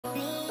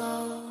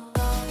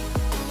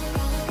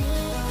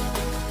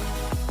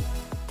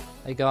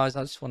Hey guys,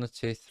 I just wanted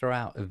to throw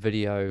out a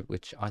video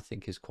which I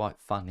think is quite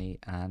funny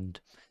and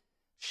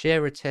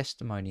share a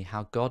testimony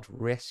how God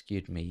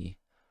rescued me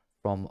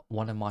from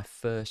one of my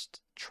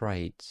first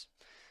trades.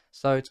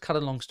 So to cut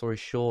a long story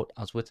short,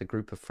 I was with a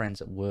group of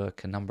friends at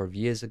work a number of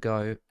years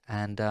ago,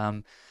 and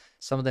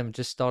some of them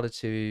just started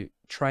to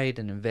trade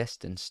and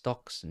invest in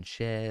stocks and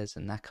shares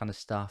and that kind of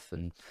stuff.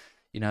 And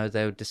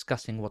they were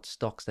discussing what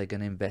stocks they're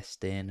going to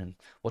invest in and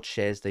what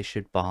shares they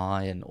should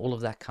buy and all of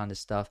that kind of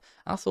stuff.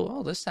 I thought,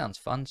 oh, this sounds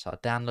fun. So I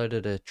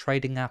downloaded a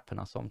trading app and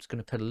I thought I'm just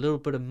going to put a little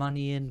bit of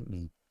money in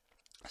and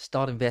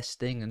start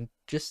investing and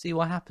just see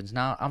what happens.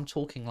 Now, I'm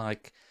talking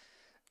like,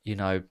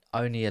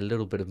 only a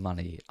little bit of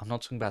money. I'm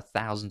not talking about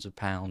thousands of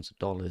pounds,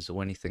 dollars,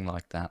 or anything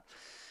like that.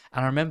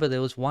 And I remember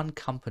there was one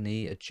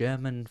company, a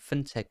German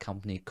fintech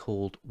company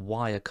called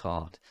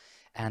Wirecard,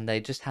 and they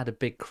just had a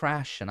big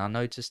crash. And I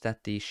noticed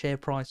that the share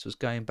price was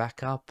going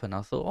back up, and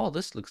I thought, oh,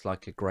 this looks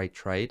like a great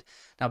trade.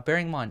 Now,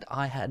 bearing in mind,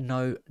 I had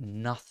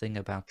nothing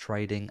about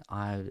trading.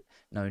 I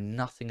know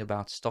nothing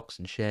about stocks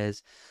and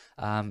shares.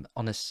 On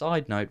a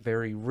side note,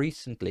 very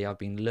recently, I've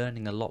been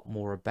learning a lot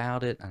more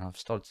about it, and I've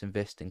started to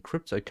invest in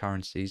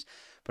cryptocurrencies.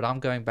 But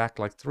I'm going back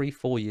like 3,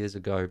 4 years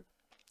ago.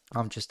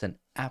 I'm just an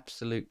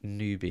absolute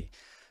newbie.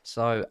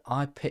 So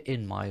I put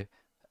in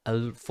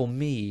for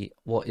me,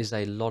 what is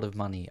a lot of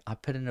money. I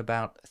put in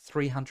about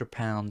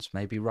 £300,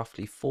 maybe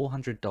roughly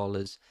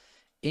 $400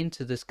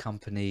 into this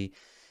company.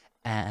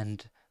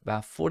 And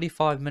about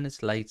 45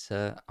 minutes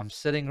later, I'm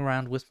sitting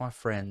around with my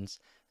friends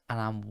and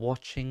I'm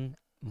watching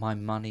my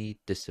money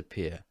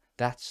disappear.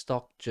 That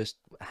stock just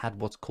had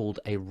what's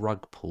called a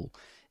rug pull.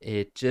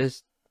 It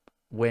just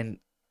went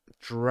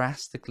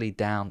drastically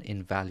down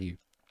in value.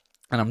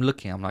 And I'm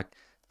like,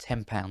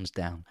 £10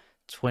 down,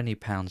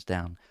 £20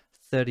 down,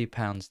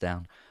 £30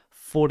 down,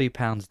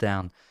 £40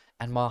 down.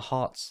 And my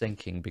heart's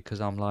sinking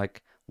because I'm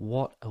like,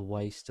 what a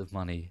waste of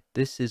money.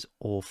 This is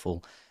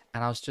awful.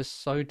 And I was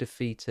just so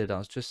defeated. I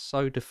was just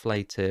so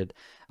deflated.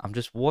 I'm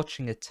just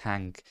watching a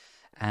tank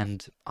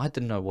and I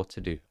didn't know what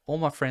to do. All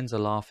my friends are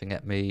laughing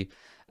at me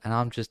and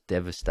I'm just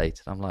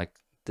devastated. I'm like,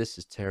 this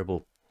is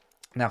terrible.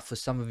 Now, for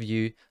some of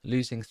you,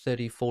 losing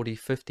 30, 40,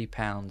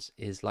 £50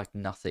 is like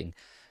nothing.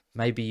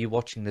 Maybe you're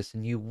watching this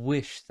and you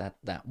wish that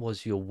that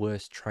was your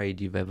worst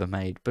trade you've ever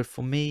made. But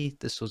for me,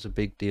 this was a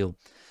big deal.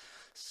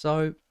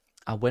 So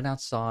I went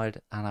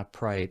outside and I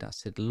prayed. I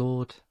said,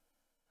 Lord,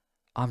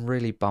 I'm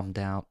really bummed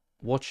out.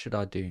 What should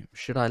I do?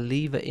 Should I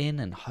leave it in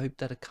and hope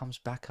that it comes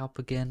back up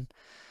again?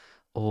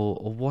 Or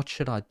what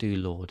should I do,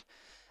 Lord?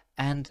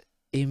 And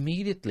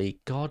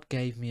immediately God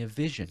gave me a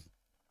vision.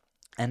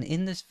 And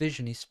in this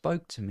vision, he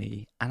spoke to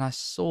me and I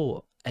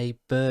saw a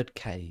bird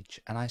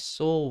cage and I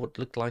saw what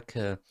looked like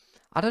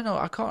I don't know,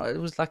 I can't, it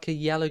was like a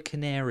yellow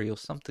canary or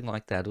something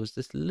like that. It was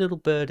this little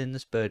bird in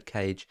this bird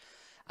cage.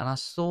 And I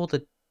saw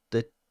the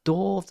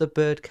door of the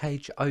bird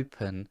cage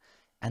open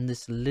and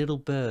this little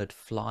bird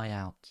fly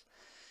out.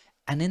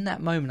 And in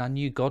that moment, I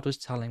knew God was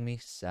telling me,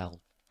 sell.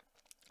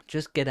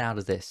 Just get out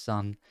of this,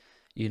 son.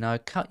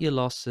 Cut your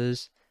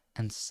losses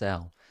and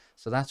sell.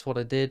 So that's what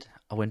I did.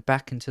 I went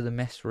back into the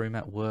mess room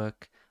at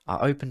work. I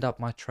opened up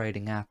my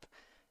trading app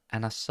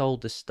and I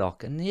sold the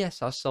stock. And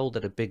yes, I sold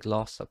at a big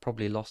loss. I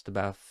probably lost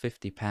about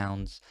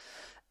 £50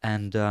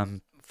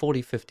 and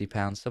 40,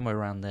 £50, somewhere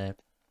around there.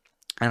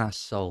 And I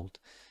sold.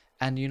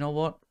 And you know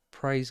what?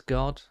 Praise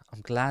God. I'm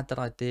glad that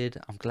I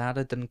did. I'm glad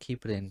I didn't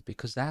keep it in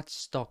because that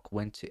stock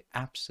went to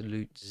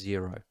absolute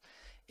zero.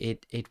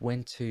 It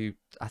went to,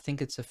 I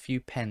think it's a few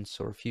pence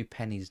or a few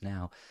pennies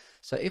now.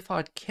 So if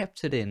I'd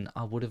kept it in,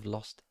 I would have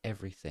lost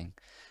everything.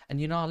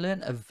 And I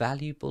learned a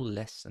valuable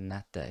lesson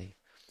that day.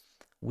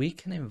 We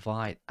can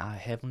invite our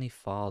Heavenly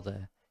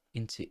Father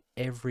into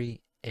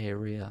every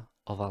area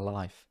of our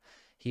life.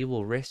 He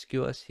will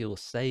rescue us, He will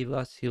save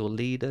us, He will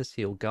lead us,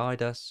 He will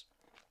guide us.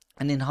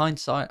 And in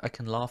hindsight, I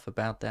can laugh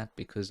about that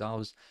because I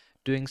was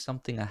doing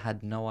something I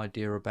had no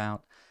idea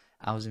about.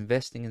 I was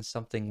investing in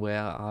something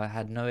where I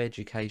had no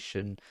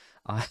education.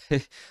 I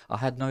I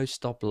had no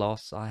stop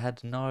loss. I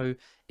had no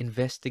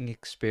investing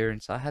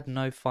experience. I had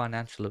no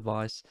financial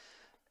advice.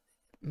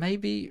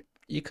 Maybe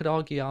you could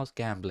argue I was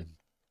gambling.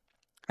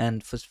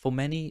 And for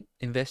many,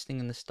 investing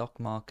in the stock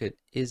market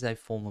is a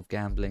form of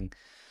gambling.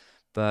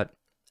 But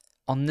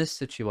on this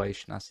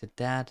situation, I said,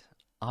 Dad,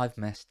 I've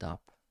messed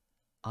up.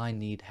 I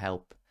need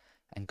help.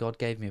 And God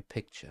gave me a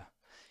picture.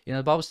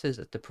 The Bible says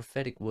that the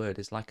prophetic word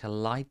is like a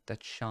light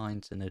that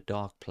shines in a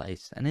dark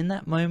place. And in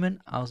that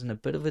moment, I was in a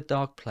bit of a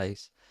dark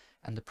place,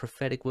 and the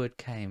prophetic word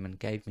came and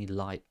gave me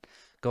light.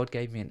 God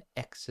gave me an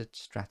exit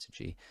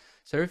strategy.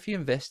 So if you're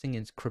investing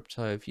into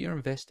crypto, if you're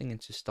investing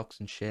into stocks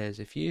and shares,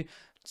 if you're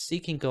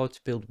seeking God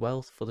to build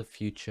wealth for the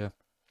future,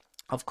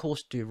 of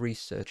course, do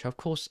research. Of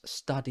course,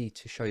 study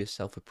to show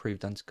yourself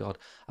approved unto God.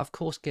 Of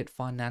course, get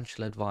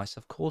financial advice.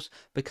 Of course,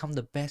 become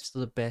the best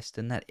of the best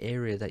in that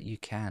area that you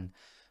can.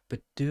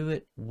 But do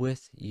it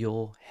with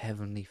your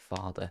Heavenly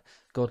Father.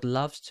 God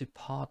loves to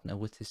partner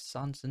with His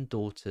sons and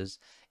daughters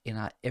in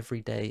our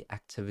everyday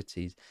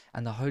activities.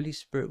 And the Holy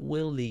Spirit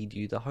will lead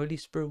you. The Holy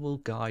Spirit will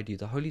guide you.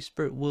 The Holy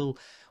Spirit will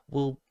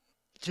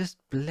just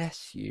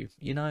bless you,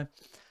 you know.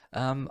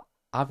 I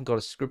haven't got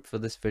a script for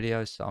this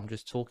video, so I'm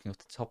just talking off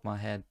the top of my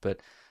head, but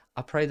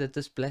I pray that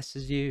this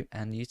blesses you,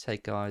 and you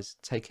take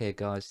care,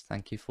 guys.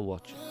 Thank you for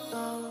watching.